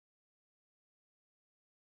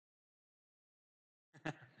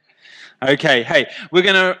Okay, hey, we're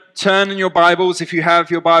going to turn in your Bibles. If you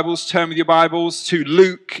have your Bibles, turn with your Bibles to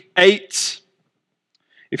Luke 8.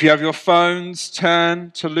 If you have your phones,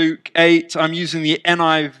 turn to Luke 8. I'm using the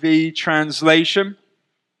NIV translation.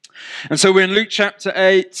 And so we're in Luke chapter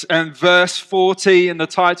 8 and verse 40. And the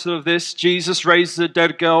title of this, Jesus raises a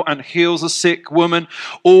dead girl and heals a sick woman,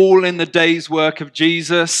 all in the day's work of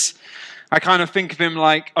Jesus. I kind of think of him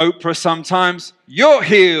like Oprah sometimes. You're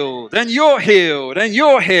healed, and you're healed, and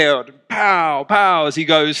you're healed. Pow, pow, as he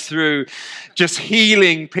goes through just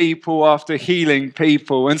healing people after healing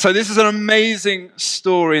people. And so this is an amazing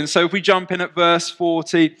story. And so if we jump in at verse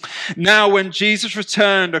 40. Now when Jesus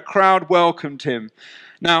returned, a crowd welcomed him.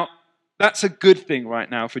 Now, that's a good thing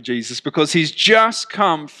right now for Jesus because he's just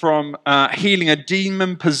come from healing a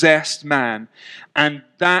demon-possessed man. And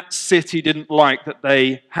that city didn't like that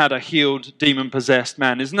they had a healed demon-possessed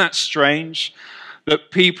man. Isn't that strange?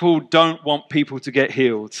 That people don't want people to get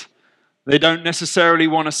healed. They don't necessarily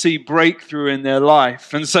want to see breakthrough in their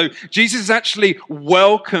life. And so Jesus is actually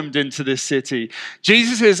welcomed into this city.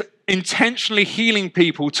 Jesus is intentionally healing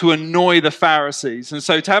people to annoy the Pharisees. And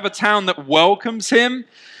so to have a town that welcomes him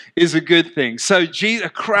is a good thing. So a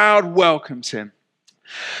crowd welcomes him,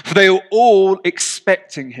 for they were all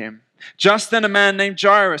expecting him. Just then a man named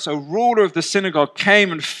Jairus, a ruler of the synagogue,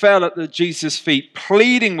 came and fell at Jesus' feet,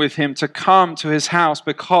 pleading with him to come to his house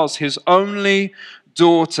because his only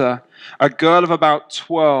daughter, a girl of about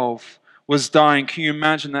 12, was dying. Can you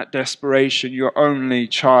imagine that desperation? Your only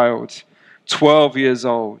child, 12 years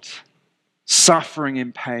old, suffering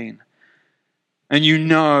in pain. And you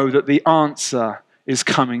know that the answer is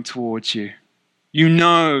coming towards you. You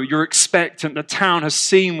know, you're expectant. The town has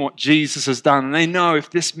seen what Jesus has done, and they know if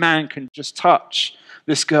this man can just touch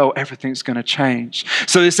this girl, everything's going to change.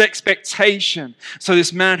 So this expectation, so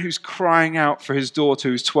this man who's crying out for his daughter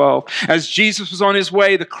who's 12, as Jesus was on his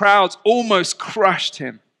way, the crowds almost crushed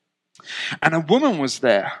him. And a woman was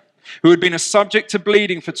there who had been a subject to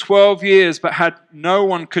bleeding for 12 years, but had no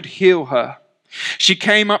one could heal her. She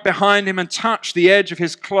came up behind him and touched the edge of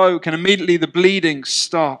his cloak, and immediately the bleeding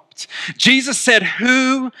stopped. Jesus said,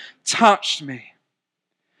 "Who touched me?"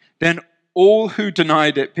 Then all who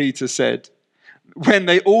denied it, Peter said, when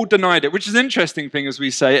they all denied it, which is an interesting thing as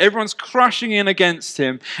we say, everyone's crushing in against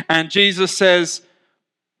him, and Jesus says,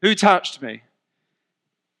 "Who touched me?"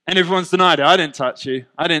 And everyone's denied it. I didn't touch you.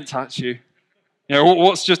 I didn't touch you. You know,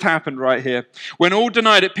 what's just happened right here? When all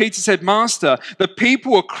denied it, Peter said, "Master, the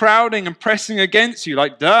people are crowding and pressing against you."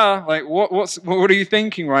 Like, duh, like what are you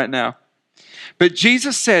thinking right now? But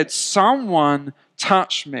Jesus said, "Someone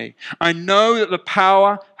touched me. I know that the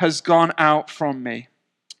power has gone out from me."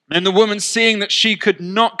 And the woman, seeing that she could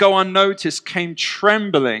not go unnoticed, came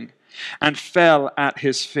trembling and fell at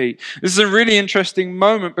his feet. This is a really interesting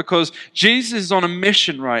moment because Jesus is on a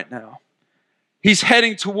mission right now. He's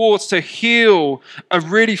heading towards to heal a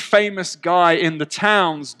really famous guy in the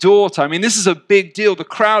town's daughter. I mean, this is a big deal. The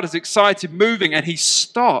crowd is excited, moving, and he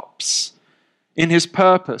stops in his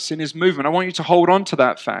purpose, in his movement. I want you to hold on to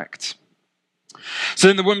that fact. So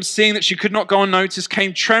then the woman, seeing that she could not go unnoticed,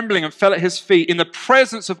 came trembling and fell at his feet. In the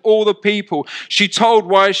presence of all the people, she told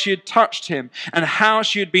why she had touched him and how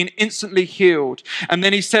she had been instantly healed. And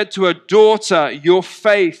then he said to her, "Daughter, your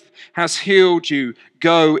faith has healed you.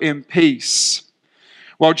 Go in peace."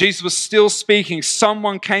 While Jesus was still speaking,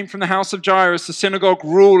 someone came from the house of Jairus, the synagogue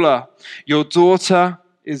ruler. "Your daughter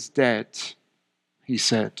is dead," he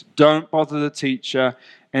said. "Don't bother the teacher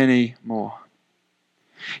anymore."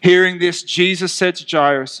 Hearing this, Jesus said to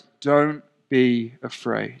Jairus, "Don't be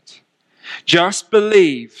afraid. Just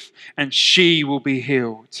believe, and she will be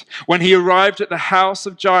healed." When he arrived at the house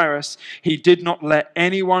of Jairus, he did not let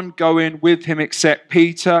anyone go in with him except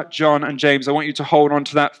Peter, John, and James. I want you to hold on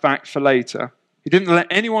to that fact for later. He didn't let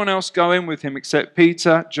anyone else go in with him except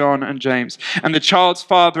Peter, John, and James, and the child's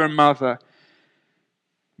father and mother.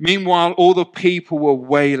 Meanwhile, all the people were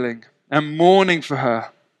wailing and mourning for her.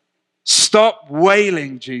 "Stop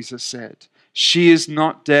wailing," Jesus said. "She is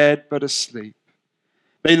not dead, but asleep."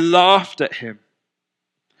 They laughed at him,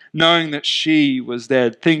 knowing that she was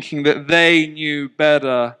dead, thinking that they knew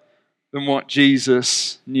better than what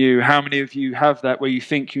Jesus knew. How many of you have that where you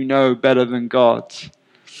think you know better than God?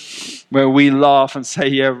 Where we laugh and say,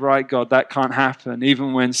 "Yeah, right, God, that can't happen."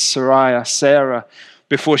 Even when Sarah,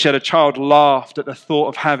 before she had a child, laughed at the thought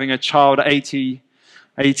of having a child at 80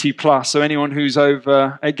 plus. So anyone who's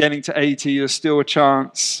over getting to 80, there's still a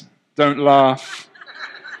chance. Don't laugh.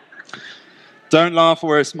 Don't laugh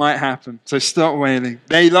or it might happen. So stop wailing.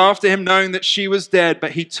 They laughed at him knowing that she was dead,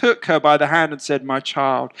 but he took her by the hand and said, "My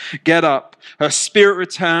child, get up." Her spirit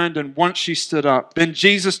returned, and once she stood up, then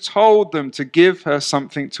Jesus told them to give her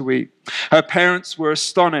something to eat. Her parents were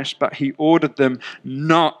astonished, but he ordered them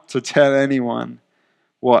not to tell anyone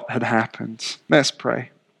what had happened. Let's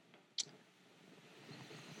pray.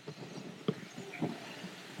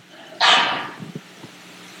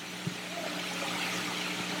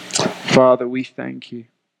 Father, we thank you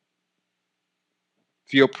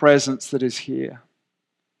for your presence that is here.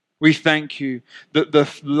 We thank you that the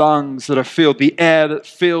lungs that are filled, the air that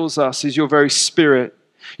fills us is your very spirit,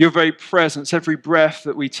 your very presence. Every breath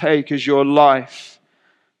that we take is your life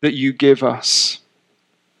that you give us.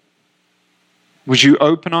 Would you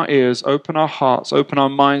open our ears, open our hearts, open our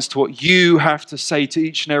minds to what you have to say to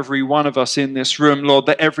each and every one of us in this room, Lord,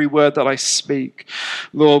 that every word that I speak,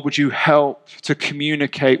 Lord, would you help to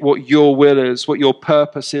communicate what your will is, what your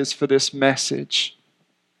purpose is for this message.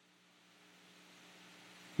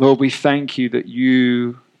 Lord, we thank you that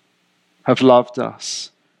you have loved us.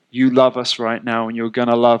 You love us right now, and you're going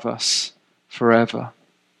to love us forever.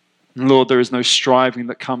 And Lord, there is no striving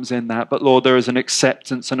that comes in that, but Lord, there is an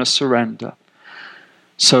acceptance and a surrender.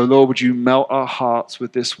 So, Lord, would you melt our hearts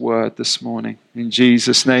with this word this morning? In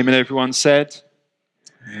Jesus' name. And everyone said,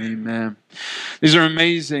 Amen. These are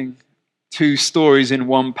amazing two stories in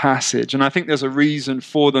one passage, and I think there's a reason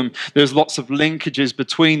for them. There's lots of linkages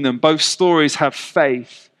between them. Both stories have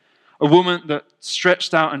faith. A woman that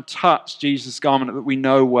stretched out and touched Jesus' garment that we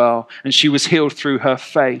know well, and she was healed through her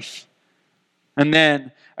faith. And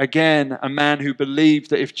then, again, a man who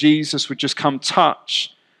believed that if Jesus would just come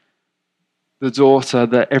touch the daughter,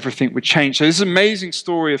 that everything would change. So this is an amazing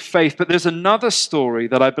story of faith, but there's another story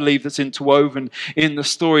that I believe that's interwoven in the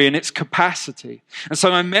story, and it's capacity. And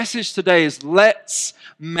so my message today is let's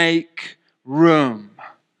make room.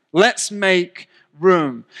 Let's make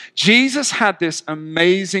room. Jesus had this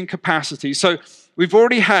amazing capacity. So we've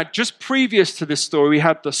already had, just previous to this story, we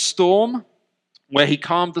had the storm, where he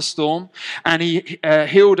calmed the storm, and he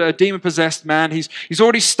healed a demon-possessed man. He's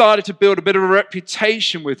already started to build a bit of a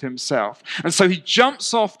reputation with himself. And so he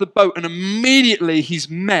jumps off the boat, and immediately he's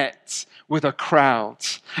met with a crowd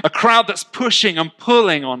that's pushing and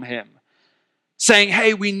pulling on him, saying,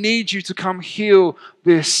 "Hey, we need you to come heal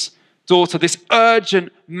this daughter, this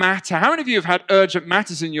urgent matter." How many of you have had urgent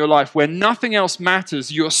matters in your life where nothing else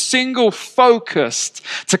matters? You're single focused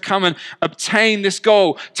to come and obtain this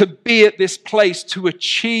goal, to be at this place, to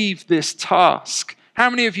achieve this task. How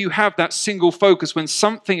many of you have that single focus when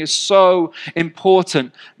something is so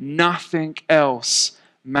important, nothing else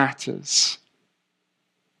matters?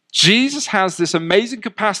 Jesus has this amazing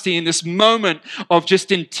capacity in this moment of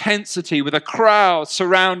just intensity with a crowd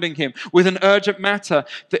surrounding him, with an urgent matter,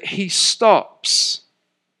 that he stops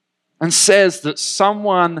and says that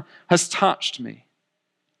someone has touched me.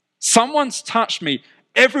 Someone's touched me.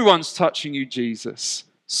 Everyone's touching you, Jesus.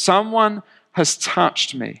 Someone has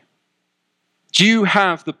touched me. Do you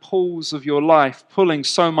have the pulls of your life pulling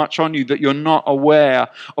so much on you that you're not aware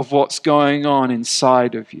of what's going on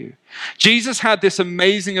inside of you? Jesus had this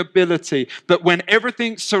amazing ability that when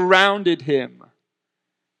everything surrounded him,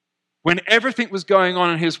 when everything was going on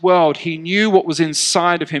in his world, he knew what was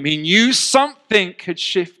inside of him. He knew something had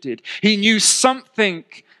shifted. He knew something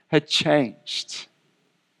had changed.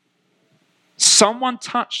 Someone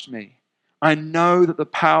touched me. I know that the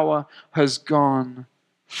power has gone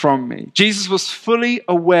from me. Jesus was fully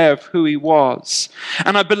aware of who he was.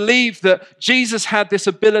 And I believe that Jesus had this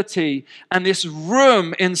ability and this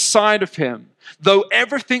room inside of him. Though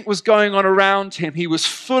everything was going on around him, he was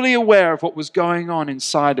fully aware of what was going on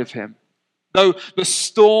inside of him. Though the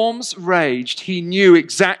storms raged, he knew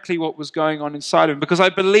exactly what was going on inside of him, because I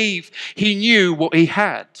believe he knew what he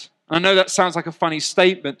had. I know that sounds like a funny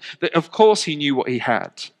statement, that of course he knew what he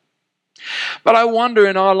had. But I wonder,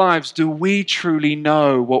 in our lives, do we truly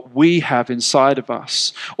know what we have inside of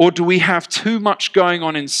us? Or do we have too much going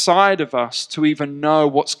on inside of us to even know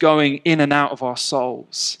what's going in and out of our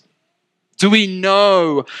souls? Do we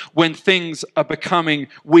know when things are becoming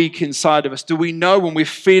weak inside of us? Do we know when we're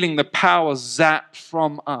feeling the power zap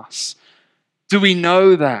from us? Do we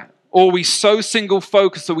know that? Or are we so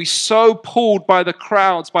single-focused, are we so pulled by the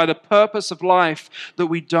crowds, by the purpose of life, that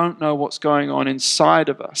we don't know what's going on inside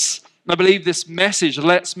of us? I believe this message,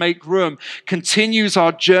 Let's Make Room, continues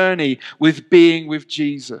our journey with being with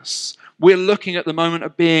Jesus. We're looking at the moment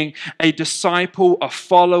of being a disciple, a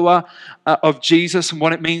follower of Jesus, and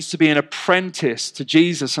what it means to be an apprentice to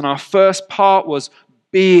Jesus. And our first part was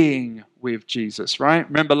being with Jesus, right?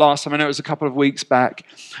 Remember last time, I know it was a couple of weeks back,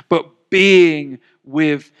 but being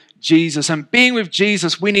with Jesus. And being with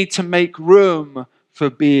Jesus, we need to make room for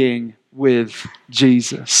being with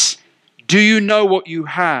Jesus. Do you know what you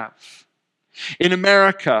have? In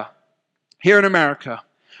America, here in America,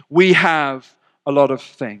 we have a lot of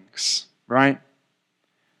things, right?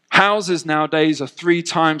 Houses nowadays are 3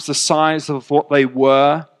 times the size of what they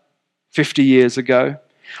were 50 years ago.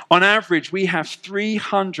 On average, we have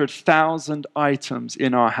 300,000 items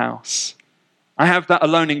in our house. I have that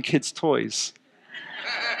alone in kids' toys.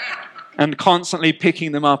 And constantly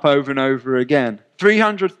picking them up over and over again.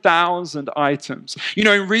 300,000 items. You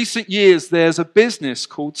know, in recent years, there's a business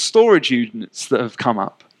called storage units that have come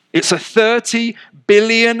up. It's a $30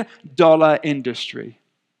 billion industry.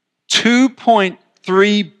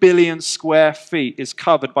 2.3 billion square feet is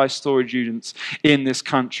covered by storage units in this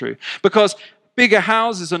country. Because bigger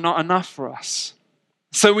houses are not enough for us.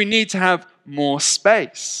 So we need to have more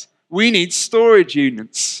space. We need storage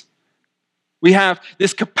units. We have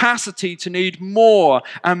this capacity to need more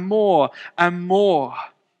and more and more.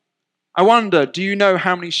 I wonder, do you know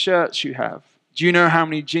how many shirts you have? Do you know how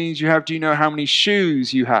many jeans you have? Do you know how many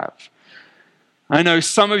shoes you have? I know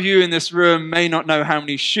some of you in this room may not know how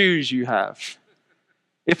many shoes you have.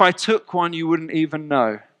 If I took one, you wouldn't even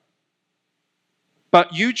know.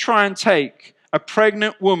 But you try and take a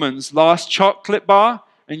pregnant woman's last chocolate bar,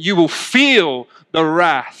 and you will feel the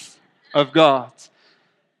wrath of God.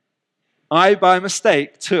 I, by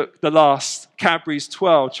mistake, took the last Cadbury's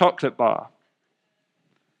 12 chocolate bar.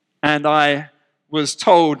 And I was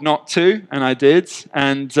told not to, and I did.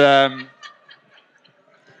 And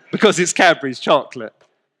because it's Cadbury's chocolate.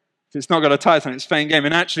 If it's not got a title on it, it's fair game.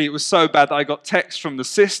 And actually, it was so bad that I got texts from the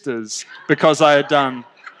sisters because I had done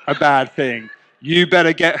a bad thing. You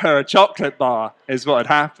better get her a chocolate bar, is what had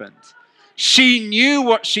happened. She knew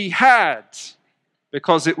what she had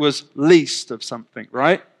because it was least of something,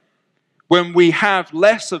 right? When we have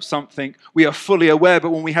less of something, we are fully aware,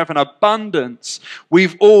 but when we have an abundance,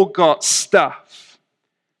 we've all got stuff.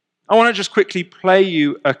 I want to just quickly play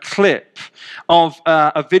you a clip of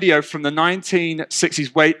a video from the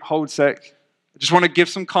 1960s. Wait, hold a sec. I just want to give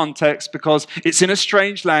some context because it's in a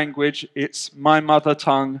strange language. It's my mother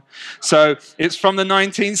tongue. So it's from the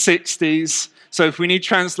 1960s. So if we need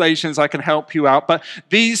translations, I can help you out. But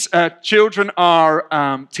these children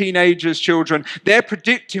are teenagers, children. They're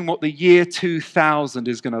predicting what the year 2000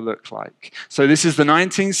 is going to look like. So this is the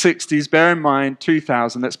 1960s. Bear in mind,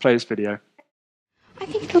 2000. Let's play this video. I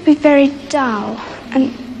think it'll be very dull,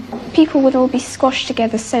 and people will all be squashed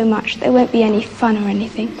together so much there won't be any fun or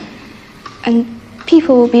anything. And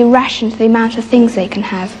people will be rationed to the amount of things they can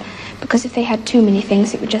have, because if they had too many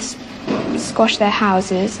things, it would just squash their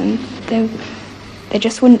houses, and there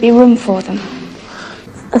just wouldn't be room for them.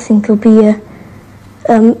 I think it'll be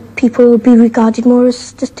people will be regarded more as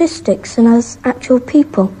statistics than as actual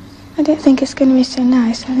people. I don't think it's going to be so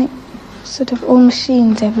nice. I think sort of all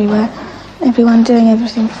machines everywhere, everyone doing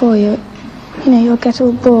everything for you. You know, you'll get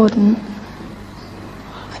all bored, and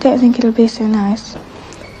I don't think it'll be so nice.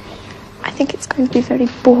 I think it's going to be very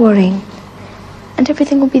boring, and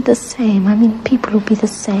everything will be the same. I mean, people will be the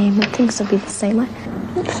same, and things will be the same.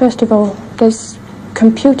 First of all, there's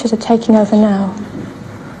computers are taking over now.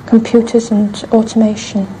 Computers and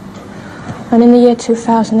automation. And in the year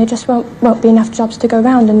 2000, there just won't be enough jobs to go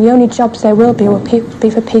around, and the only jobs there will be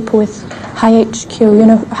for people with high HQ,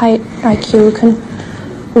 high IQ, who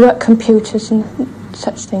can work computers and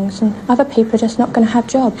such things. And other people are just not going to have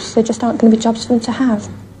jobs. There just aren't going to be jobs for them to have.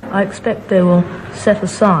 I expect they will set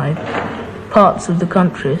aside parts of the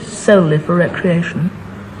country solely for recreation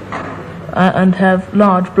and have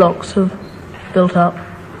large blocks of built-up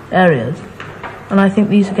areas. And I think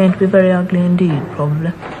these are going to be very ugly indeed,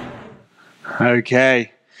 probably.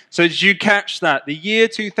 Okay. So did you catch that? The year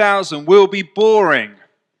 2000 will be boring.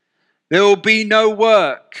 There will be no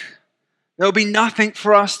work. There will be nothing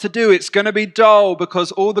for us to do. It's going to be dull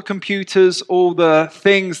because all the computers, all the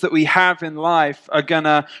things that we have in life are going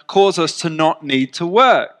to cause us to not need to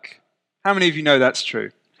work. How many of you know that's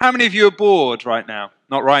true? How many of you are bored right now?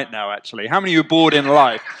 Not right now, actually. How many of you are bored in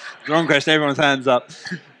life? Wrong question. Everyone's hands up.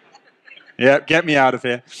 Yeah, get me out of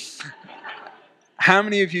here. How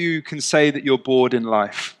many of you can say that you're bored in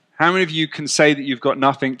life? How many of you can say that you've got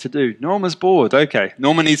nothing to do? Norma's bored. Okay,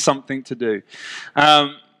 Norma needs something to do.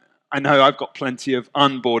 I know I've got plenty of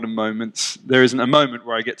unboredom moments. There isn't a moment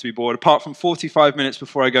where I get to be bored, apart from 45 minutes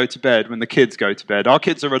before I go to bed when the kids go to bed. Our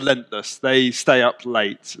kids are relentless. They stay up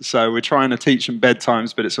late, so we're trying to teach them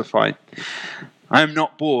bedtimes, but it's a fight. I am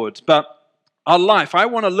not bored, but our life, I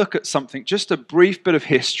want to look at something, just a brief bit of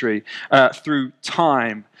history through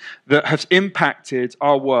time that has impacted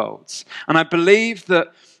our worlds. And I believe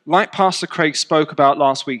that like Pastor Craig spoke about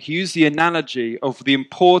last week, he used the analogy of the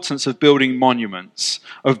importance of building monuments,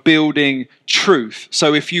 of building truth.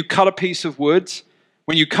 So if you cut a piece of wood,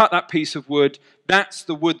 when you cut that piece of wood, that's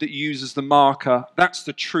the wood that you use as the marker. That's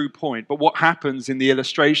the true point. But what happens in the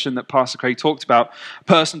illustration that Pastor Craig talked about, a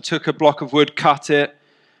person took a block of wood, cut it,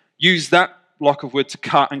 used that block of wood to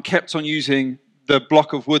cut, and kept on using the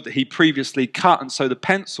block of wood that he previously cut. And so the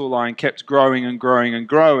pencil line kept growing and growing and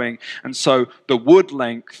growing. And so the wood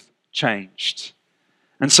length changed.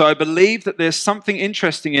 And so I believe that there's something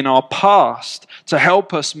interesting in our past to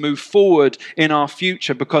help us move forward in our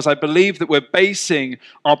future, because I believe that we're basing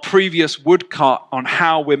our previous woodcut on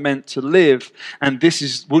how we're meant to live. And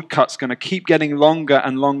woodcut's going to keep getting longer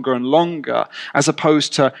and longer and longer, as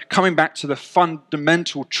opposed to coming back to the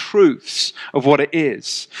fundamental truths of what it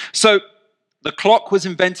is. So the clock was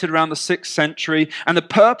invented around the 6th century, and the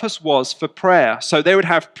purpose was for prayer. So they would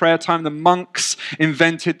have prayer time. The monks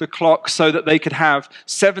invented the clock so that they could have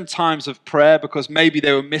 7 times of prayer, because maybe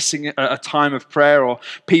they were missing a time of prayer, or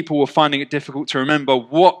people were finding it difficult to remember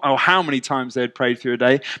what or how many times they had prayed through a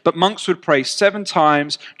day. But monks would pray 7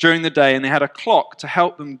 times during the day, and they had a clock to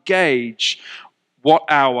help them gauge what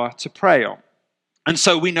hour to pray on. And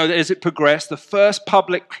so we know that as it progressed, the first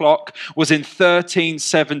public clock was in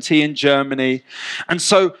 1370 in Germany. And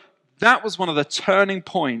so that was one of the turning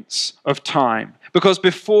points of time. Because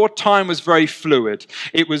before, time was very fluid.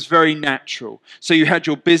 It was very natural. So you had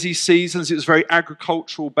your busy seasons. It was very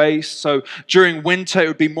agricultural based. So during winter, it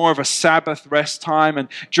would be more of a Sabbath rest time. And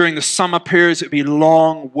during the summer periods, it would be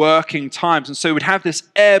long working times. And so we'd have this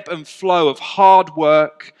ebb and flow of hard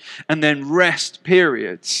work and then rest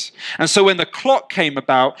periods. And so when the clock came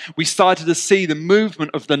about, we started to see the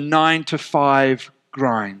movement of the 9 to 5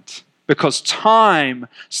 grind. Because time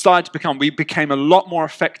started to we became a lot more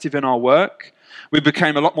effective in our work. We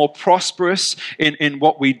became a lot more prosperous in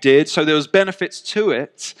what we did. So there was benefits to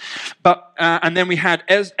it. And then we had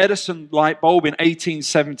Edison light bulb in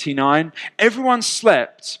 1879. Everyone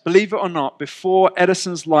slept, believe it or not, before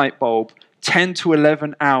Edison's light bulb, 10 to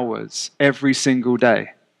 11 hours every single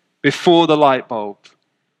day. Before the light bulb.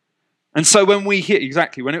 And so when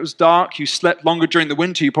it was dark, you slept longer. During the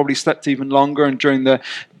winter, you probably slept even longer. And during the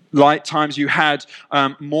light times, you had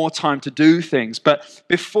more time to do things. But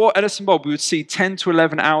before Edison bulb, we would see 10 to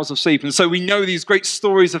 11 hours of sleep. And so we know these great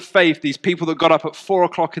stories of faith, these people that got up at 4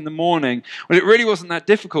 o'clock in the morning. Well, it really wasn't that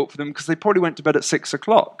difficult for them, because they probably went to bed at 6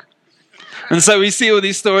 o'clock. And so we see all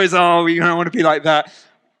these stories, we don't want to be like that.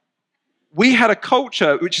 We had a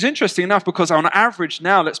culture, which is interesting enough, because on average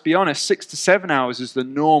now, let's be honest, 6 to 7 hours is the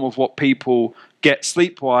norm of what people get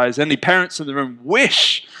sleep-wise. Any parents in the room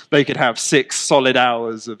wish they could have 6 solid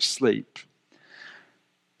hours of sleep.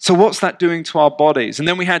 So what's that doing to our bodies? And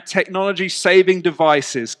then we had technology-saving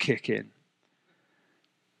devices kick in.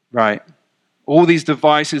 Right. All these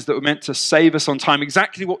devices that were meant to save us on time,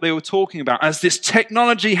 exactly what they were talking about. As this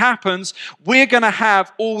technology happens, we're going to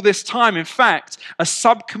have all this time. In fact, a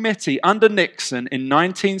subcommittee under Nixon in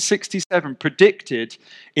 1967 predicted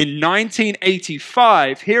in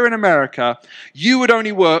 1985, here in America, you would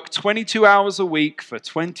only work 22 hours a week for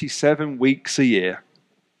 27 weeks a year.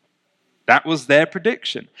 That was their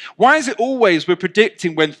prediction. Why is it always we're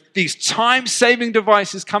predicting when these time-saving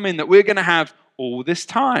devices come in that we're going to have all this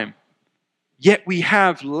time? Yet we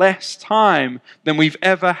have less time than we've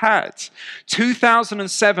ever had.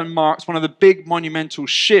 2007 marks one of the big monumental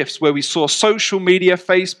shifts where we saw social media,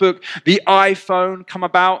 Facebook, the iPhone come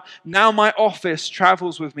about. Now my office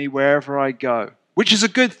travels with me wherever I go, which is a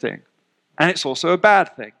good thing. And it's also a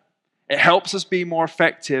bad thing. It helps us be more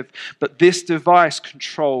effective, but this device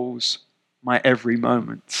controls my every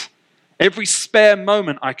moment. Every spare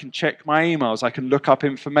moment, I can check my emails. I can look up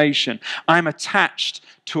information. I'm attached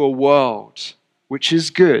to a world which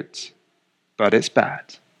is good, but it's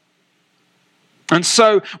bad. And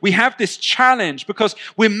so we have this challenge because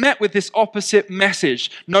we're met with this opposite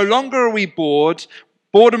message. No longer are we bored.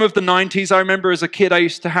 Boredom of the 90s, I remember as a kid, I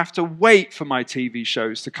used to have to wait for my TV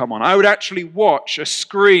shows to come on. I would actually watch a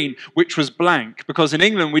screen which was blank, because in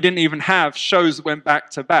England we didn't even have shows that went back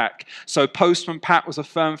to back. So Postman Pat was a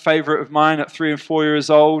firm favourite of mine at 3 and 4 years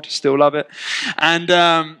old. Still love it.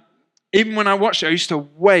 And even when I watched it, I used to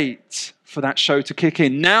wait for that show to kick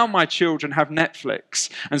in. Now my children have Netflix,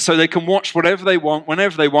 and so they can watch whatever they want,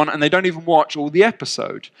 whenever they want, and they don't even watch all the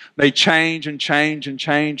episode. They change and change and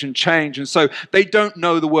change and change, and so they don't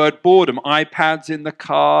know the word boredom. iPads in the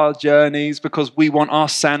car, journeys, because we want our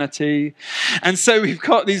sanity. And so we've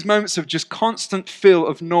got these moments of just constant fill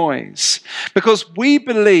of noise, because we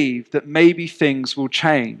believe that maybe things will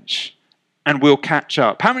change and we'll catch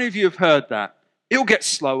up. How many of you have heard that? It'll get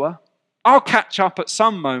slower. I'll catch up at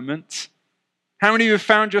some moment. How many of you have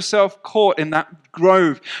found yourself caught in that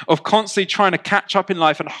grove of constantly trying to catch up in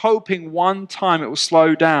life and hoping one time it will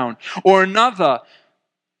slow down? Or another,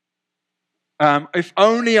 if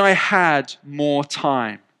only I had more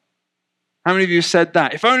time. How many of you said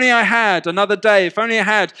that? If only I had another day, if only I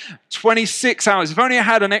had 26 hours, if only I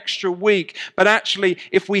had an extra week. But actually,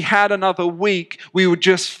 if we had another week, we would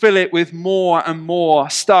just fill it with more and more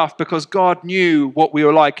stuff because God knew what we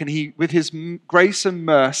were like. And He, with His grace and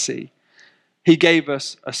mercy, He gave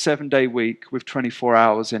us a 7-day week with 24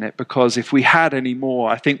 hours in it, because if we had any more,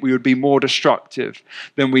 I think we would be more destructive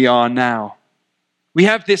than we are now. We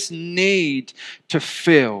have this need to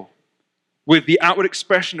fill with the outward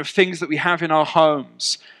expression of things that we have in our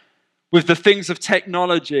homes, with the things of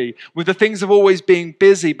technology, with the things of always being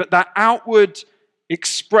busy. But that outward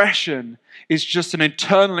expression is just an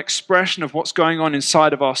internal expression of what's going on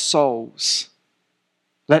inside of our souls.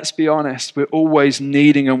 Let's be honest, we're always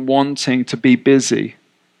needing and wanting to be busy.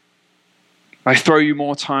 I throw you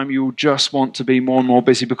more time, you will just want to be more and more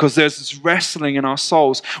busy because there's this wrestling in our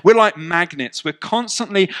souls. We're like magnets. We're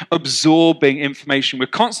constantly absorbing information. We're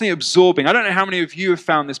constantly absorbing. I don't know how many of you have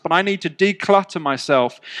found this, but I need to declutter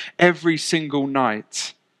myself every single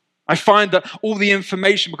night. I find that all the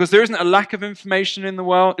information, because there isn't a lack of information in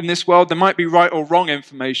this world. There might be right or wrong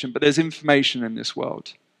information, but there's information in this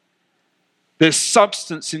world. There's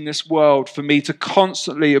substance in this world for me to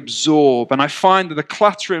constantly absorb. And I find that the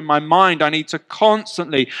clutter in my mind, I need to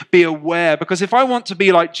constantly be aware. Because if I want to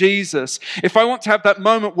be like Jesus, if I want to have that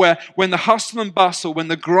moment where when the hustle and bustle, when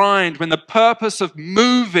the grind, when the purpose of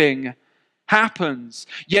moving happens,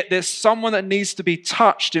 yet there's someone that needs to be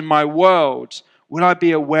touched in my world, will I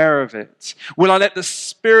be aware of it? Will I let the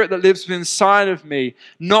Spirit that lives inside of me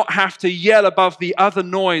not have to yell above the other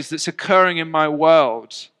noise that's occurring in my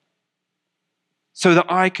world, so that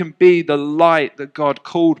I can be the light that God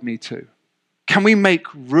called me to? Can we make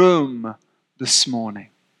room this morning?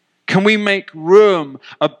 Can we make room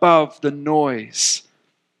above the noise?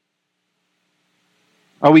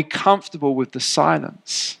 Are we comfortable with the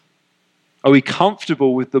silence? Are we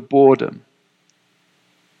comfortable with the boredom?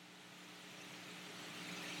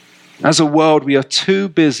 As a world, we are too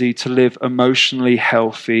busy to live emotionally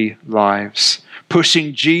healthy lives,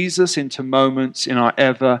 pushing Jesus into moments in our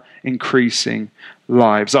ever-increasing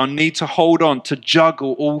lives. Our need to hold on, to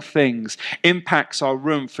juggle all things, impacts our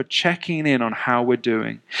room for checking in on how we're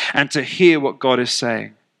doing and to hear what God is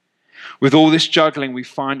saying. With all this juggling, we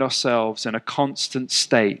find ourselves in a constant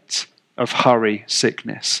state of hurry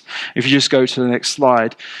sickness. If you just go to the next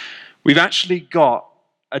slide, we've actually got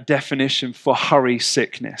a definition for hurry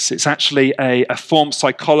sickness. It's actually a form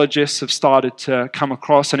psychologists have started to come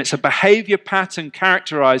across, and it's a behavior pattern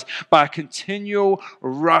characterized by a continual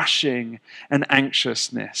rushing and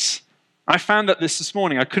anxiousness. I found that this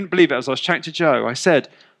morning. I couldn't believe it as I was chatting to Joe. I said,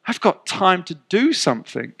 I've got time to do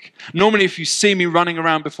something. Normally, if you see me running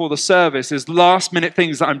around before the service, there's last-minute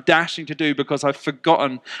things that I'm dashing to do because I've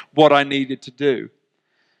forgotten what I needed to do.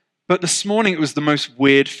 But this morning, it was the most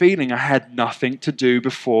weird feeling. I had nothing to do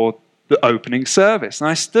before the opening service. And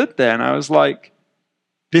I stood there and I was like,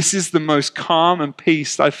 this is the most calm and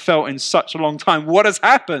peace I've felt in such a long time. What has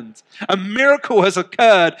happened? A miracle has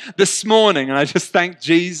occurred this morning. And I just thanked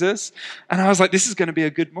Jesus. And I was like, this is going to be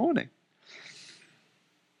a good morning.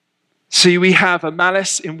 See, we have a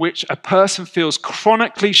malice in which a person feels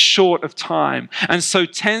chronically short of time and so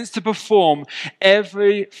tends to perform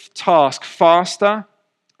every task faster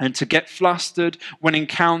and to get flustered when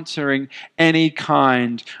encountering any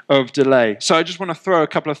kind of delay. So I just want to throw a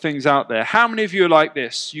couple of things out there. How many of you are like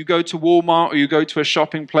this? You go to Walmart or you go to a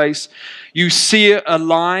shopping place, you see a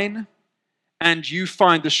line and you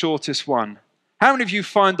find the shortest one. How many of you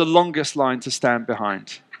find the longest line to stand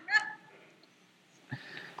behind?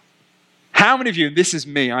 How many of you, and this is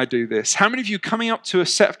me, I do this, how many of you coming up to a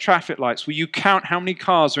set of traffic lights, will you count how many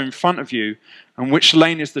cars are in front of you and which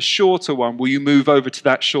lane is the shorter one? Will you move over to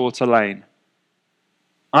that shorter lane?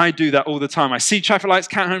 I do that all the time. I see traffic lights,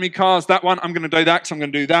 count how many cars, that one, I'm going to do that because I'm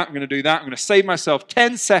going to do that, I'm going to do that. I'm going to save myself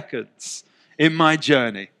 10 seconds in my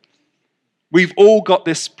journey. We've all got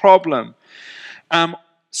this problem.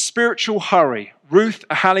 Spiritual hurry. Ruth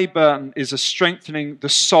Halliburton is a Strengthening the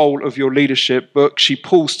Soul of Your Leadership book. She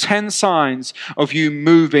pulls 10 signs of you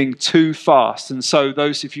moving too fast. And so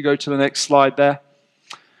those, if you go to the next slide there,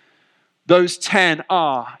 those 10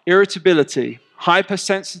 are irritability,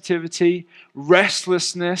 hypersensitivity,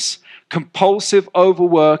 restlessness, compulsive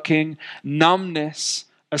overworking, numbness,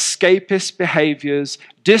 escapist behaviors,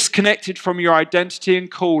 disconnected from your identity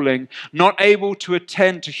and calling, not able to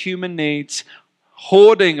attend to human needs,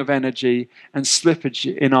 hoarding of energy and slippage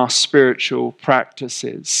in our spiritual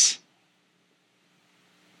practices.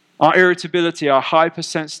 Our irritability, our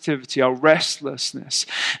hypersensitivity, our restlessness.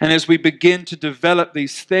 And as we begin to develop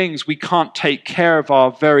these things, we can't take care of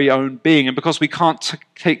our very own being. And because we can't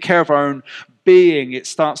take care of our own being, it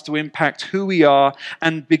starts to impact who we are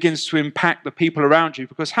and begins to impact the people around you.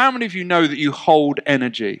 Because how many of you know that you hold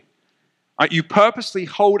energy? You purposely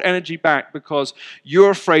hold energy back because you're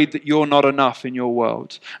afraid that you're not enough in your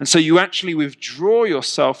world. And so you actually withdraw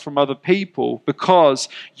yourself from other people because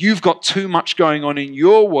you've got too much going on in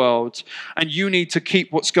your world and you need to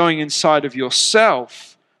keep what's going inside of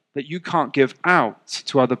yourself that you can't give out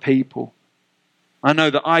to other people. I know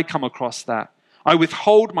that I come across that. I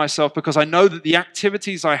withhold myself because I know that the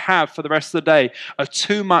activities I have for the rest of the day are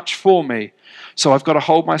too much for me. So I've got to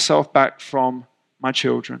hold myself back from my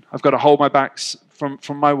children. I've got to hold my back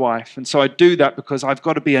from my wife. And so I do that because I've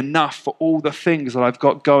got to be enough for all the things that I've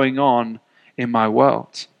got going on in my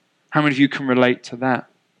world. How many of you can relate to that?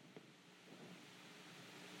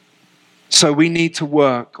 So we need to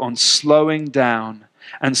work on slowing down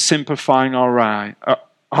and simplifying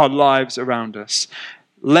our lives around us.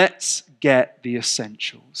 Let's get the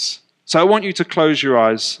essentials. So I want you to close your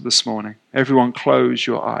eyes this morning. Everyone close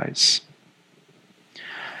your eyes.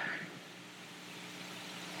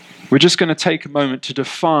 We're just going to take a moment to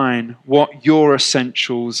define what your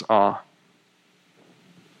essentials are.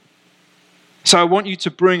 So I want you to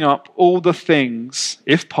bring up all the things,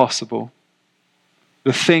 if possible,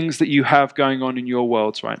 the things that you have going on in your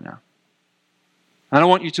worlds right now. And I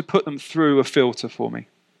want you to put them through a filter for me.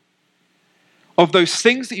 Of those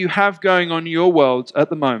things that you have going on in your world at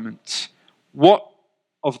the moment, what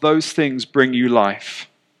of those things bring you life?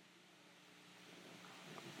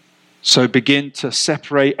 So begin to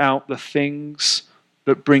separate out the things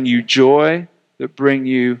that bring you joy, that bring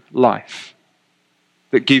you life,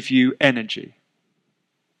 that give you energy.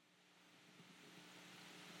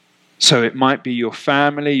 So it might be your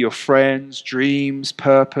family, your friends, dreams,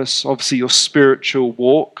 purpose, obviously your spiritual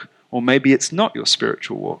walk, or maybe it's not your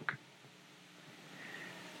spiritual walk.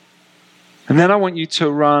 And then I want you to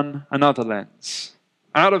run another lens.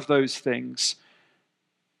 Out of those things,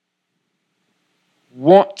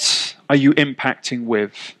 what are you impacting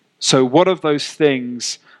with? So what of those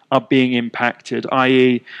things are being impacted,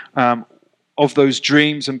 i.e., of those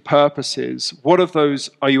dreams and purposes, what of those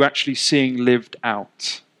are you actually seeing lived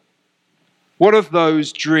out? What of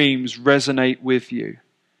those dreams resonate with you?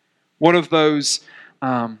 What of those,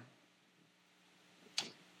 those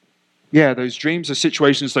dreams or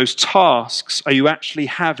situations, those tasks, are you actually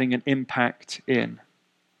having an impact in?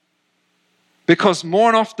 Because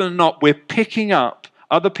more often than not, we're picking up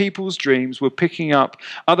other people's dreams, we're picking up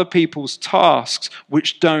other people's tasks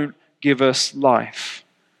which don't give us life.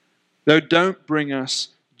 They don't bring us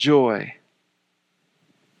joy.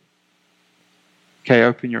 Okay,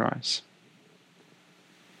 open your eyes.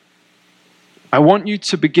 I want you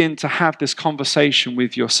to begin to have this conversation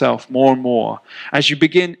with yourself more and more. As you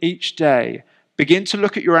begin each day, begin to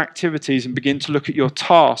look at your activities and begin to look at your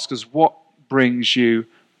tasks as what brings you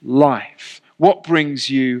life, what brings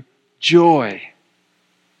you joy.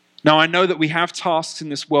 Now, I know that we have tasks in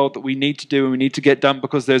this world that we need to do and we need to get done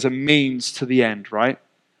because there's a means to the end, right?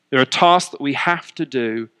 There are tasks that we have to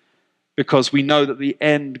do because we know that the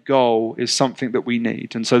end goal is something that we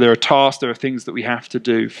need. And so there are tasks, there are things that we have to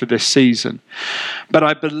do for this season. But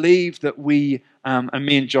I believe that we, and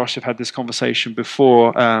me and Josh have had this conversation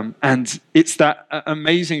before, and it's that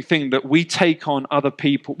amazing thing that we take on other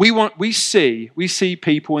people. We see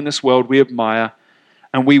people in this world we admire,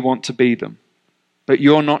 and we want to be them. But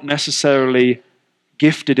you're not necessarily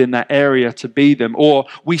gifted in that area to be them. Or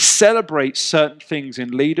we celebrate certain things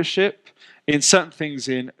in leadership, in certain things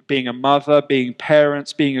in being a mother, being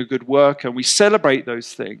parents, being a good worker. And we celebrate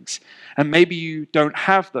those things. And maybe you don't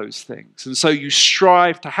have those things. And so you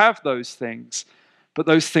strive to have those things, but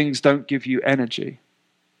those things don't give you energy.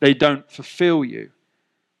 They don't fulfill you.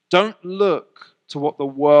 Don't look to what the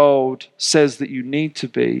world says that you need to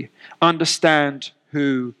be. Understand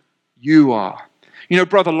who you are. You know,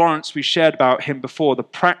 Brother Lawrence, we shared about him before, the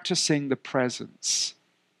practicing the presence.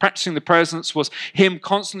 Practicing the presence was him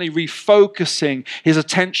constantly refocusing his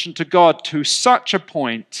attention to God to such a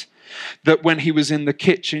point that when he was in the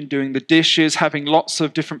kitchen doing the dishes, having lots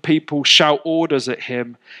of different people shout orders at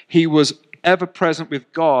him, he was ever present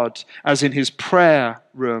with God as in his prayer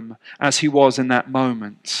room as he was in that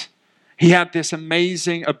moment. He had this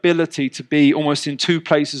amazing ability to be almost in two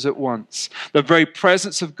places at once. The very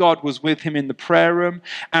presence of God was with him in the prayer room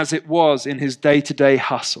as it was in his day-to-day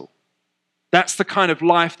hustle. That's the kind of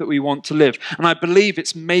life that we want to live. And I believe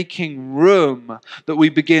it's making room that we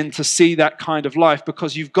begin to see that kind of life,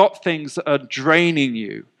 because you've got things that are draining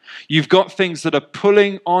you. You've got things that are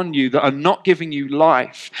pulling on you, that are not giving you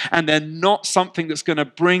life, and they're not something that's going to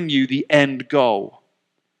bring you the end goal.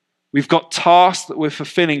 We've got tasks that we're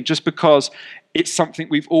fulfilling just because it's something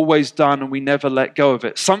we've always done and we never let go of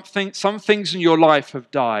it. Some things in your life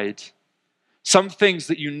have died. Some things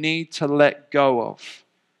that you need to let go of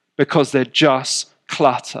because they're just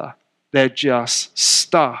clutter. They're just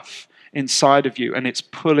stuff inside of you, and it's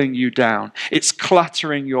pulling you down. It's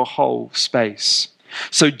cluttering your whole space.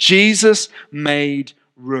 So Jesus made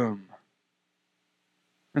room.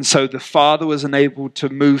 And so the Father was enabled to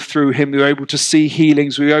move through him. We were able to see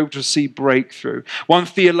healings. We were able to see breakthrough. One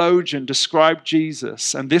theologian described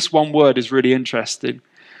Jesus, and this one word is really interesting.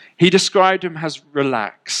 He described him as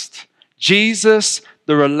relaxed. Jesus,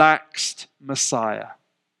 the relaxed Messiah.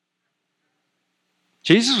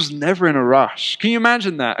 Jesus was never in a rush. Can you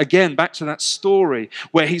imagine that? Again, back to that story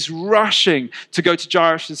where he's rushing to go to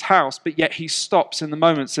Jairus' house, but yet he stops in the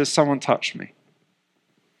moment and says, someone touched me.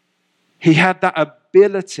 He had that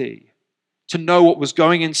ability to know what was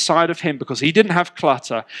going inside of him because he didn't have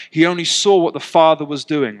clutter. He only saw what the Father was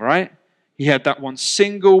doing, right? He had that one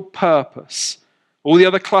single purpose. All the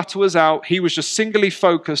other clutter was out. He was just singly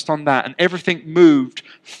focused on that, and everything moved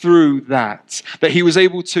through that. That he was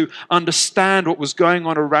able to understand what was going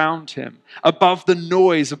on around him, above the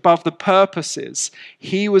noise, above the purposes.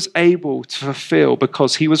 He was able to fulfill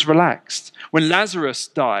because he was relaxed. When Lazarus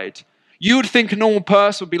died, you would think a normal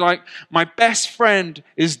person would be like, my best friend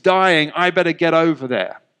is dying, I better get over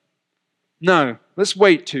there. No, let's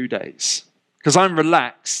wait 2 days because I'm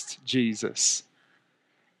relaxed, Jesus.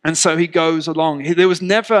 And so he goes along. There was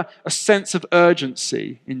never a sense of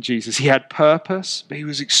urgency in Jesus. He had purpose, but he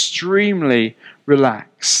was extremely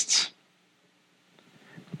relaxed.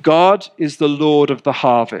 God is the Lord of the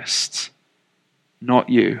harvest, not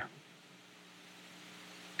you.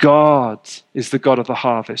 God is the God of the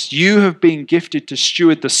harvest. You have been gifted to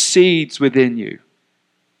steward the seeds within you.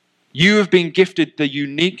 You have been gifted the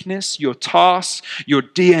uniqueness, your tasks, your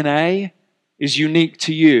DNA is unique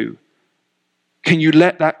to you. Can you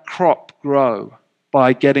let that crop grow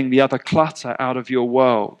by getting the other clutter out of your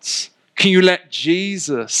worlds? Can you let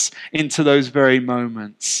Jesus into those very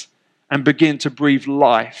moments and begin to breathe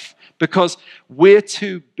life? Because we're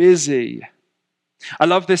too busy. I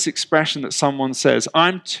love this expression that someone says,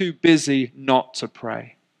 I'm too busy not to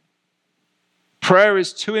pray. Prayer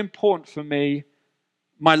is too important for me.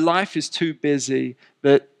 My life is too busy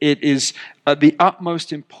that it is at the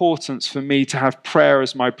utmost importance for me to have prayer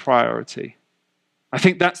as my priority. I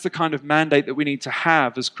think that's the kind of mandate that we need to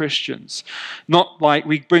have as Christians. Not like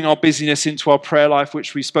we bring our busyness into our prayer life,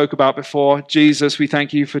 which we spoke about before. Jesus, we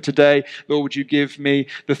thank you for today. Lord, would you give me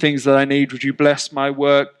the things that I need? Would you bless my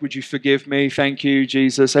work? Would you forgive me? Thank you,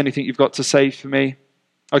 Jesus. Anything you've got to say for me?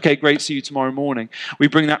 Okay, great. See you tomorrow morning. We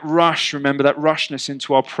bring that rush, remember that rushness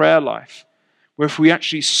into our prayer life. Where if we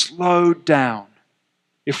actually slowed down,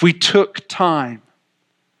 if we took time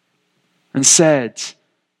and said,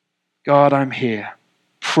 God, I'm here.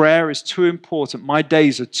 Prayer is too important. My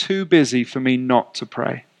days are too busy for me not to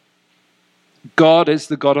pray. God is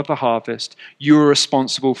the God of the harvest. You are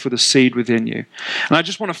responsible for the seed within you. And I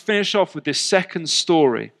just want to finish off with this second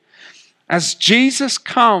story. As Jesus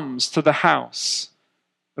comes to the house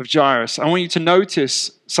of Jairus, I want you to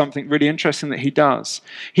notice something really interesting that he does.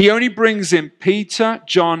 He only brings in Peter,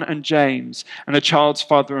 John, and James, and the child's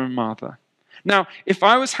father and mother. Now, if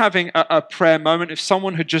I was having a prayer moment, if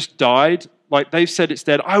someone had just died, like they've said it's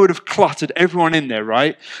dead, I would have cluttered everyone in there,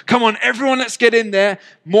 right? Come on, everyone, let's get in there.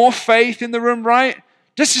 More faith in the room, right?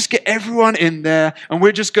 Let's just get everyone in there and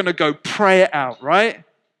we're just going to go pray it out, right?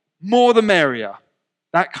 More the merrier.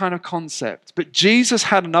 That kind of concept. But Jesus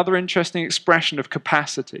had another interesting expression of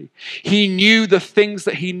capacity. He knew the things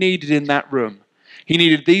that he needed in that room. He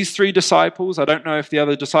needed these 3 disciples. I don't know if the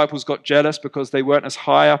other disciples got jealous because they weren't as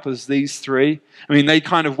high up as these 3. I mean, they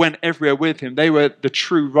kind of went everywhere with him. They were the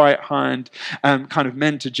true right-hand kind of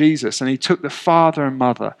men to Jesus. And he took the father and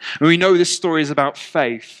mother. And we know this story is about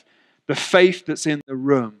faith. The faith that's in the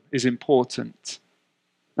room is important.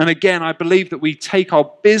 And again, I believe that we take our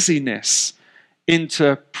busyness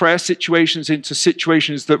into prayer situations, into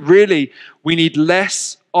situations that really we need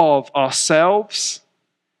less of ourselves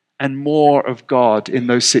and more of God in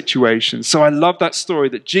those situations. So I love that story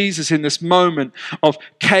that Jesus, in this moment of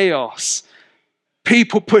chaos,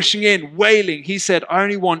 people pushing in, wailing, he said, I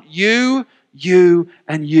only want you, you,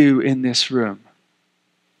 and you in this room.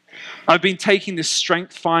 I've been taking this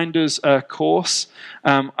Strength Finders course.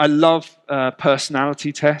 I love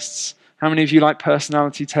personality tests. How many of you like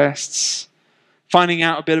personality tests? Finding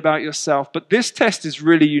out a bit about yourself. But this test is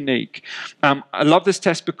really unique. I love this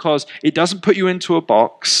test because it doesn't put you into a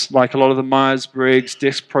box like a lot of the Myers-Briggs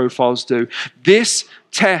DISC profiles do. This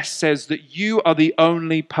test says that you are the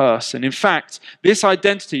only person. In fact, this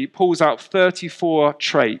identity pulls out 34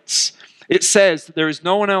 traits. It says that there is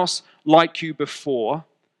no one else like you before,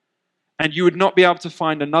 and you would not be able to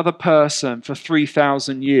find another person for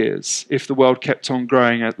 3,000 years if the world kept on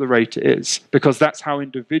growing at the rate it is, because that's how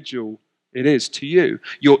individual it is to you,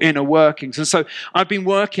 your inner workings. And so I've been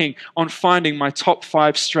working on finding my top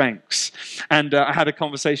 5 strengths. And I had a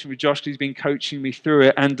conversation with Josh, who's been coaching me through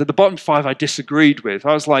it. And the bottom 5 I disagreed with.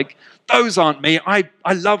 I was like, those aren't me. I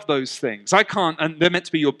love those things. I can't, and they're meant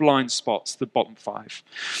to be your blind spots, the bottom 5.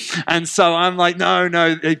 And so I'm like,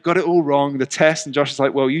 no, they've got it all wrong, the test. And Josh is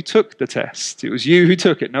like, well, you took the test. It was you who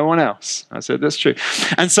took it, no one else. I said, that's true.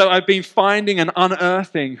 And so I've been finding and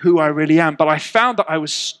unearthing who I really am. But I found that I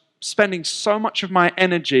was spending so much of my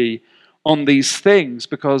energy on these things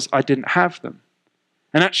because I didn't have them.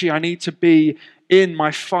 And actually, I need to be in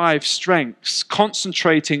my 5 strengths,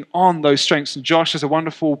 concentrating on those strengths. And Josh has a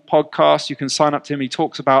wonderful podcast. You can sign up to him. He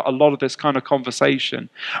talks about a lot of this kind of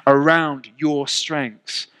conversation around your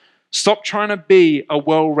strengths. Stop trying to be a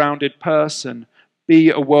well-rounded person. Be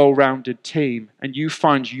a well-rounded team, and you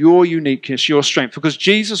find your uniqueness, your strength. Because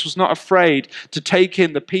Jesus was not afraid to take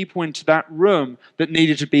in the people into that room that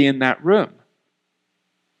needed to be in that room.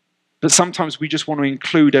 But sometimes we just want to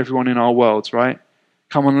include everyone in our worlds, right?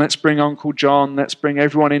 Come on, let's bring Uncle John, let's bring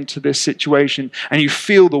everyone into this situation. And you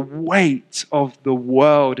feel the weight of the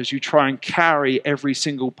world as you try and carry every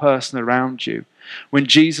single person around you. When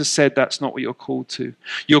Jesus said that's not what you're called to.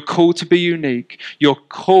 You're called to be unique. You're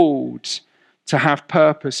called to have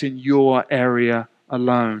purpose in your area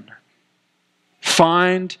alone.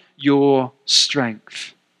 Find your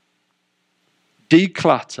strength.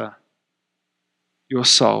 Declutter your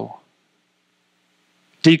soul.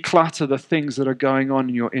 Declutter the things that are going on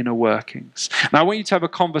in your inner workings. Now, I want you to have a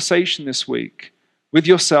conversation this week with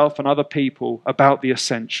yourself and other people about the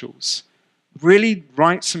essentials. Really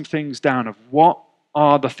write some things down of what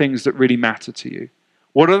are the things that really matter to you.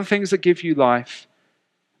 What are the things that give you life?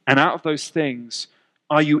 And out of those things,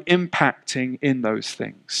 are you impacting in those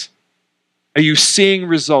things? Are you seeing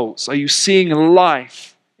results? Are you seeing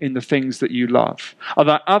life in the things that you love? Are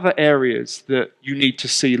there other areas that you need to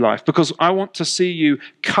see life? Because I want to see you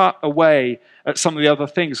cut away at some of the other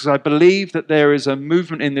things, because I believe that there is a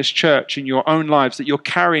movement in this church, in your own lives, that you're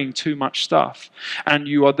carrying too much stuff. And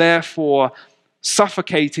you are therefore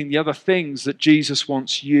suffocating the other things that Jesus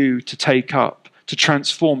wants you to take up, to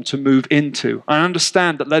transform, to move into. I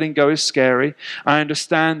understand that letting go is scary. I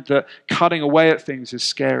understand that cutting away at things is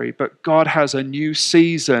scary, but God has a new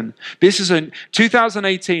season.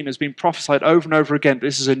 2018 has been prophesied over and over again.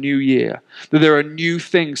 This is a new year, that there are new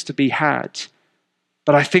things to be had.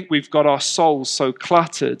 But I think we've got our souls so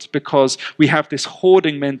cluttered because we have this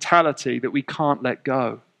hoarding mentality that we can't let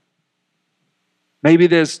go. Maybe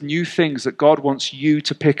there's new things that God wants you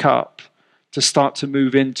to pick up, to start to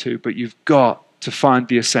move into, but you've got to find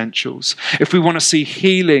the essentials. If we want to see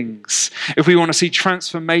healings, if we want to see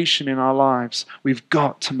transformation in our lives, we've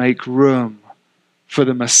got to make room for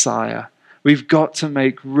the Messiah. We've got to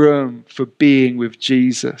make room for being with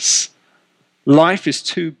Jesus. Life is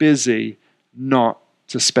too busy not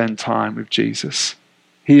to spend time with Jesus.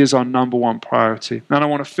 He is our number one priority. And I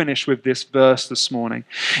want to finish with this verse this morning.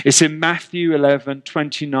 It's in Matthew 11,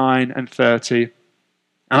 29 and 30.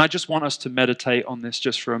 And I just want us to meditate on this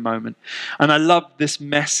just for a moment. And I love this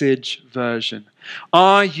Message version.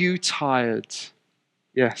 Are you tired?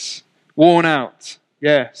 Yes. Worn out?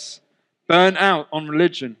 Yes. Burnt out on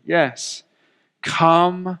religion? Yes.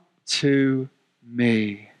 Come to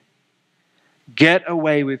me. Get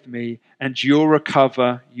away with me and you'll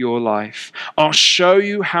recover your life. I'll show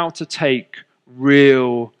you how to take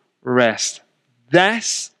real rest.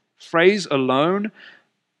 This phrase alone,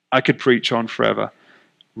 I could preach on forever.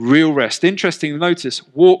 Real rest. Interesting, notice,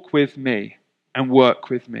 walk with me and work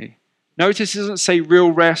with me. Notice it doesn't say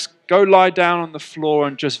real rest, go lie down on the floor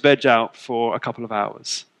and just veg out for a couple of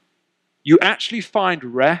hours. You actually find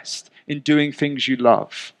rest in doing things you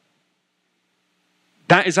love.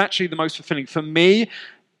 That is actually the most fulfilling. For me,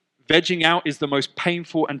 vegging out is the most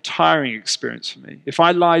painful and tiring experience for me. If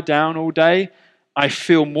I lie down all day, I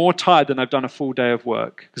feel more tired than I've done a full day of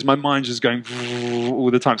work because my mind's just going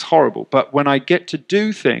all the time. It's horrible. But when I get to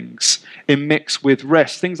do things in mix with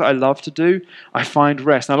rest, things that I love to do, I find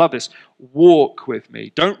rest. And I love this. Walk with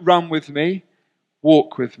me. Don't run with me.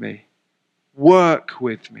 Walk with me. Work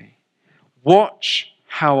with me. Watch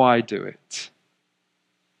how I do it.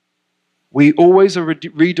 We always are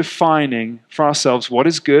redefining for ourselves what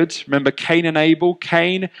is good. Remember Cain and Abel?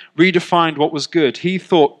 Cain redefined what was good. He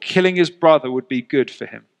thought killing his brother would be good for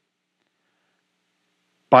him.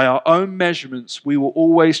 By our own measurements, we will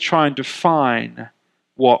always try and define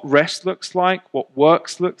what rest looks like, what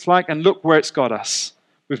works looks like, and look where it's got us.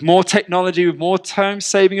 With more technology, with more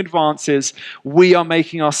time-saving advances, we are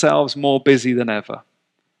making ourselves more busy than ever.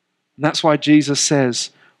 And that's why Jesus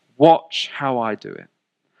says, watch how I do it.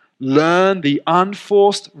 Learn the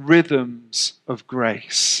unforced rhythms of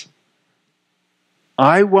grace.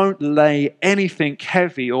 I won't lay anything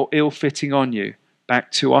heavy or ill-fitting on you.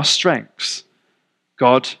 Back to our strengths.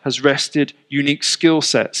 God has rested unique skill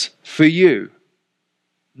sets for you,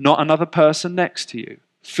 not another person next to you.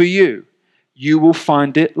 For you, you will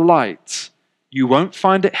find it light. You won't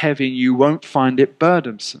find it heavy. You won't find it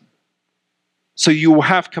burdensome. So you will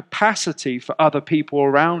have capacity for other people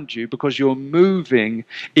around you because you're moving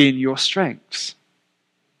in your strengths.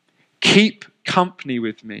 Keep company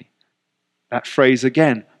with me. That phrase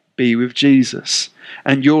again, be with Jesus.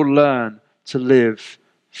 And you'll learn to live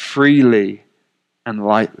freely and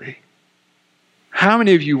lightly. How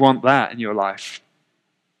many of you want that in your life?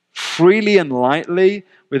 Freely and lightly,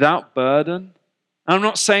 without burden. And I'm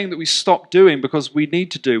not saying that we stop doing because we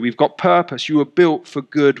need to do. We've got purpose. You were built for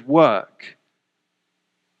good work.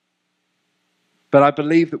 But I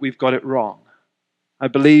believe that we've got it wrong. I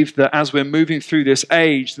believe that as we're moving through this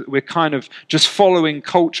age, that we're kind of just following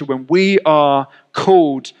culture when we are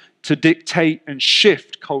called to dictate and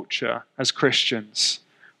shift culture as Christians.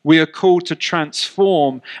 We are called to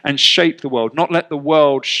transform and shape the world, not let the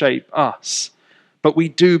world shape us. But we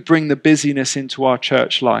do bring the busyness into our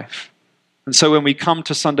church life. And so when we come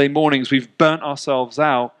to Sunday mornings, we've burnt ourselves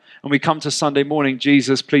out, and we come to Sunday morning,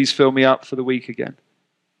 Jesus, please fill me up for the week again.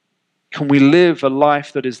 Can we live a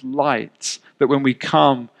life that is light, that when we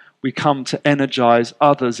come to energize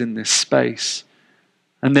others in this space,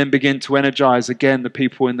 and then begin to energize again the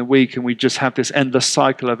people in the week, and we just have this endless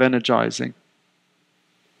cycle of energizing?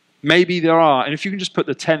 Maybe there are, and if you can just put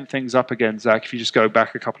the 10 things up again, Zach, if you just go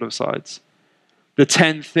back a couple of slides. The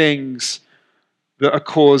 10 things that are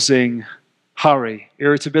causing hurry,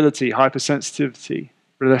 irritability, hypersensitivity,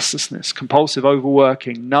 restlessness, compulsive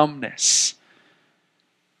overworking, numbness,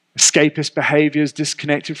 escapist behaviors,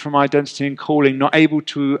 disconnected from identity and calling, not able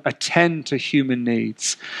to attend to human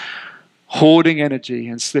needs, hoarding energy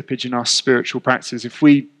and slippage in our spiritual practices.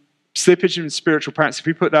 Slippage in spiritual practice, if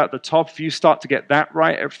we put that at the top, if you start to get that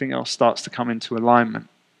right, everything else starts to come into alignment.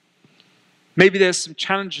 Maybe there's some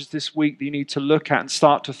challenges this week that you need to look at and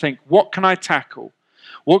start to think, what can I tackle?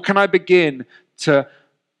 What can I begin to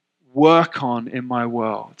work on in my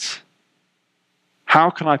world? How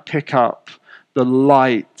can I pick up the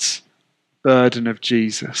light burden of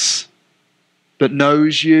Jesus that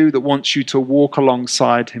knows you, that wants you to walk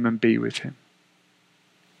alongside him and be with him?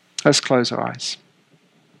 Let's close our eyes.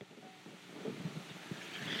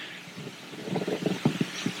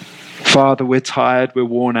 Father, we're tired, we're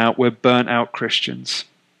worn out, we're burnt out Christians.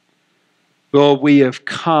 Lord, we have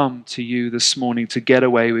come to you this morning to get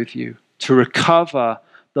away with you, to recover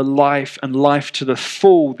the life and life to the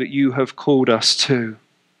full that you have called us to.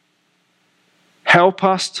 Help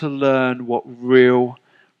us to learn what real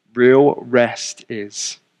rest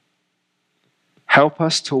is. Help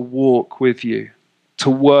us to walk with you, to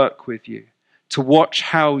work with you, to watch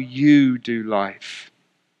how you do life.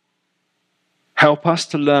 Help us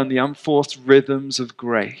to learn the unforced rhythms of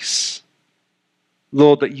grace.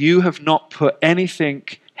 Lord, that you have not put anything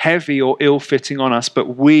heavy or ill-fitting on us,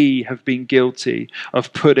 but we have been guilty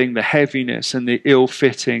of putting the heaviness and the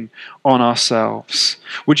ill-fitting on ourselves.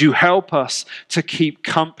 Would you help us to keep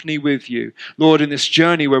company with you, Lord, in this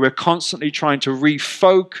journey where we're constantly trying to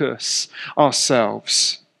refocus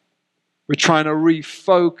ourselves. We're trying to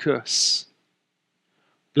refocus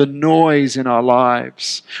the noise in our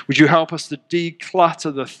lives. Would you help us to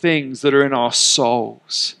declutter the things that are in our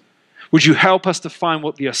souls? Would you help us to find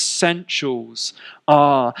what the essentials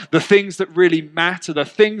are, the things that really matter, the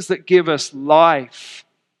things that give us life?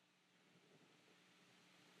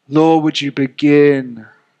 Lord, would you begin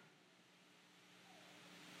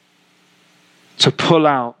to pull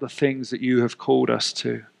out the things that you have called us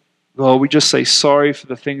to? Lord, we just say sorry for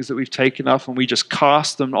the things that we've taken off, and we just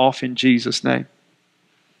cast them off in Jesus' name.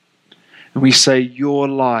 And we say, your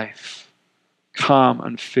life, come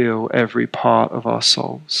and fill every part of our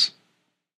souls.